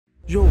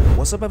Yo,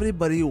 what's up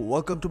everybody,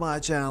 welcome to my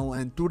channel,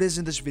 and today's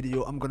in this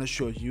video I'm gonna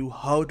show you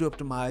how to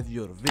optimize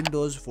your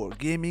Windows for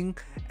gaming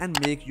and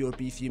make your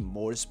PC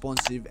more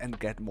responsive and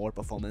get more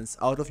performance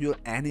out of your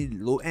any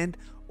low-end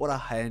or a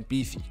high-end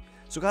PC.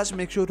 So guys,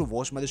 make sure to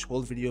watch this whole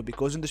video,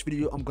 because in this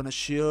video I'm gonna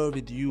share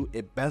with you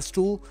a best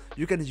tool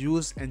you can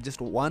use, and just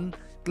one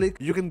click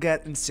you can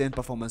get instant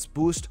performance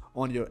boost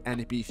on your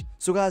any PC.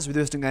 So guys,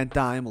 without wasting any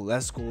time,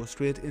 let's go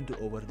straight into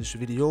over this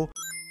video.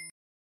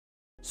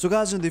 So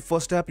guys, in the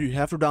first step you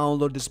have to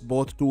download this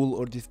both tool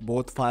or this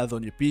both files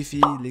on your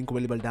PC. Link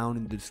available down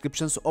in the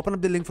description. So open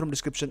up the link from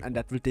description and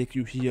that will take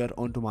you here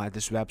onto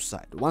this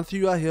website. Once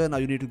you are here, now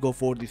you need to go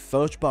for the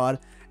search bar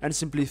and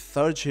simply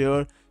search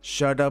here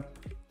Shut-Up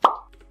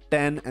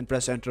 10 and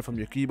press enter from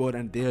your keyboard,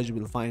 and there you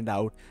will find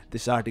out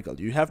this article.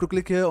 You have to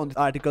click here on the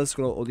article,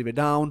 scroll all the way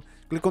down,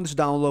 click on this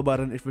download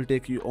button. It will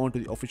take you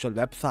onto the official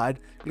website.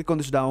 Click on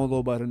this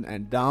download button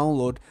and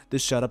download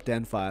this Shut-Up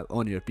 10 file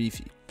on your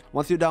PC.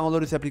 Once you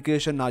download this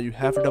application, now you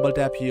have to double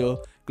tap here,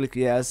 click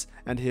yes,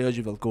 and here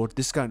you will go to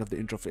this kind of the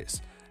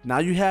interface. Now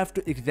you have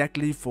to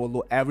exactly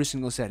follow every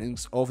single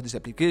settings of this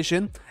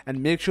application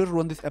and make sure to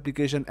run this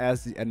application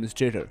as the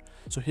administrator.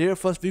 So here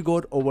first we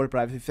go over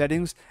privacy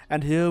settings,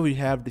 and here we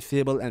have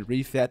disable and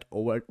reset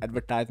over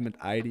advertisement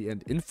ID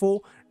and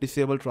info,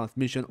 disable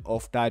transmission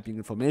of typing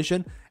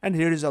information, and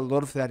here is a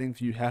lot of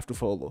settings you have to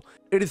follow.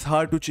 It is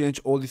hard to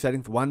change all the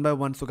settings one by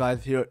one, so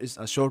guys, here is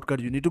a shortcut.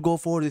 You need to go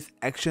for this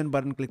action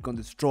button, click on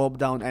this drop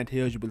down, and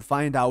here you will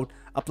find out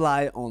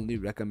apply only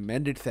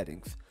recommended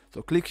settings.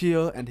 So click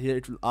here, and here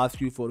it will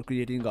ask you for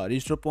creating a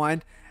registry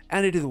point,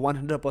 and it is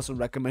 100%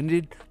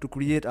 recommended to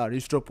create a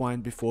registry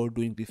point before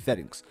doing these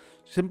settings.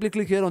 Simply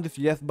click here on this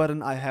yes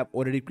button. I have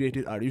already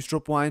created a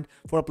registry point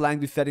for applying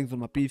these settings on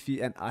my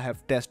PC, and I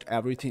have tested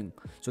everything.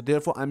 So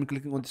therefore I'm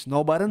clicking on this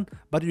no button,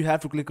 but you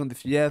have to click on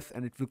this yes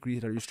and it will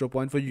create a registry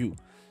point for you.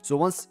 So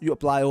once you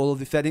apply all of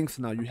the settings,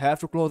 now you have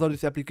to close out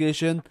this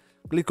application,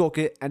 click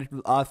OK, and it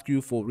will ask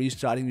you for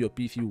restarting your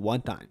PC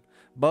one time.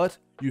 But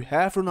you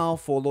have to now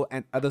follow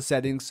other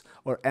settings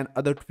or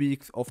other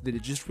tweaks of the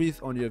registries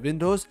on your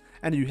Windows,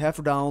 and you have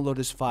to download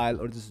this file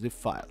or this zip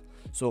file.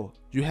 So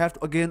you have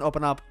to again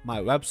open up my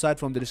website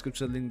from the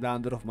description link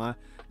down there of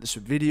this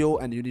video,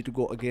 and you need to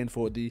go again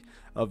for the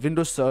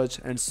Windows search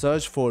and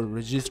search for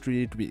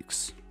registry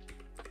tweaks.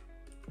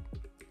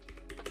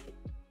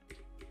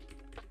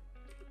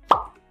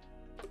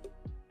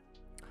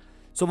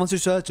 So once you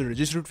search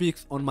registry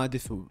tweaks on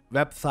this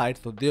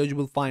website, so there you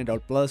will find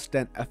out plus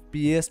 10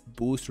 FPS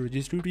boost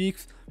registry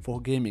tweaks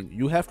for gaming.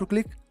 You have to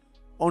click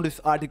on this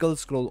article,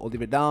 scroll all the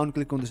way down,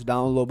 click on this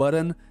download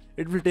button.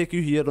 It will take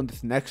you here on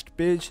this next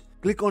page.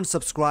 Click on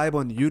subscribe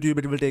on YouTube.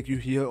 It will take you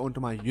here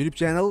onto my YouTube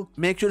channel.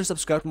 Make sure to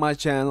subscribe to my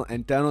channel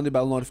and turn on the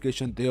bell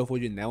notification, therefore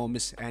you never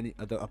miss any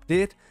other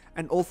update.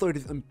 And also it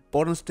is an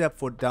important step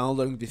for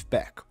downloading this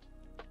pack.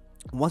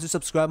 Once you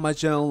subscribe my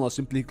channel, now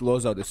simply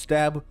close out this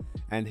tab,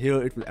 and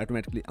here it will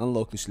automatically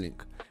unlock this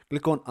link.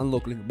 Click on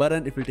unlock link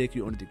button. It will take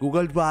you on the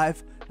Google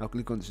Drive. Now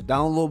click on this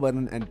download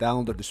button and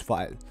download this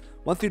file.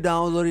 Once you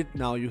download it,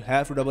 now you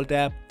have to double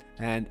tap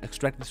and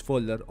extract this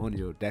folder on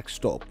your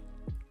desktop.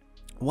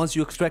 Once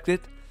you extract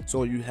it,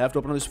 so you have to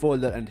open up this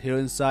folder, and here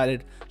inside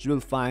it you will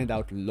find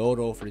out a lot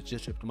of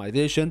registry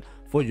optimization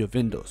for your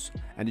Windows,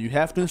 and you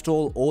have to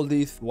install all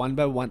these one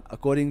by one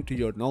according to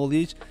your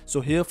knowledge. So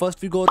here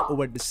first we got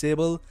over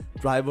disable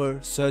driver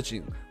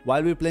searching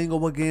while we're playing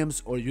over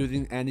games or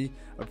using any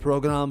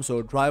programs,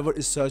 or driver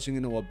is searching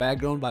in our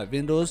background by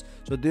Windows,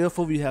 so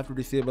therefore we have to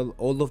disable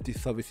all of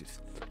these services.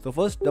 So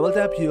first double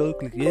tap here,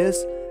 click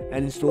yes,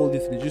 and install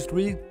this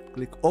registry,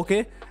 click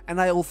OK,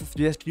 and I also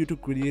suggest you to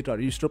create a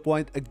registry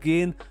point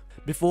again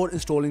before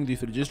installing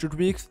these registry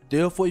tweaks.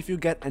 Therefore if you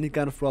get any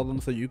kind of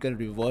problem, so you can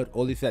revert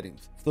all the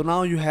settings. So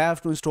now you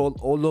have to install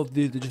all of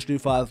these registry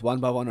files one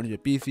by one on your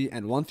PC,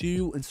 and once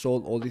you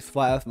install all these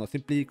files, now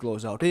simply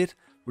close out it,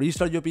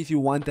 restart your PC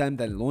one time,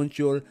 then launch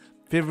your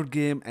favorite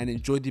game and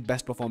enjoy the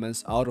best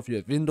performance out of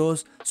your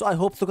Windows. So I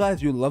hope so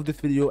guys you love this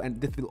video, and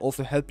this will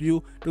also help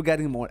you to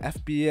getting more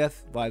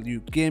FPS while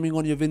you gaming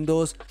on your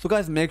Windows. So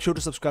guys, make sure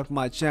to subscribe to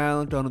my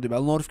channel, turn on the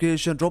bell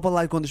notification, drop a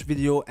like on this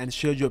video, and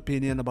share your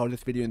opinion about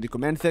this video in the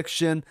comment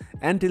section.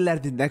 Until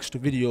the next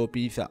video,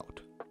 peace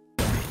out.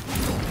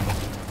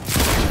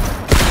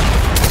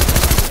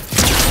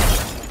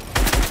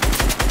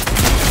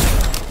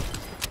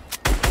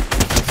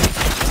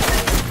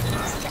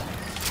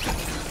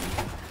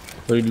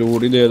 कोई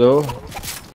लूट ही दे दो।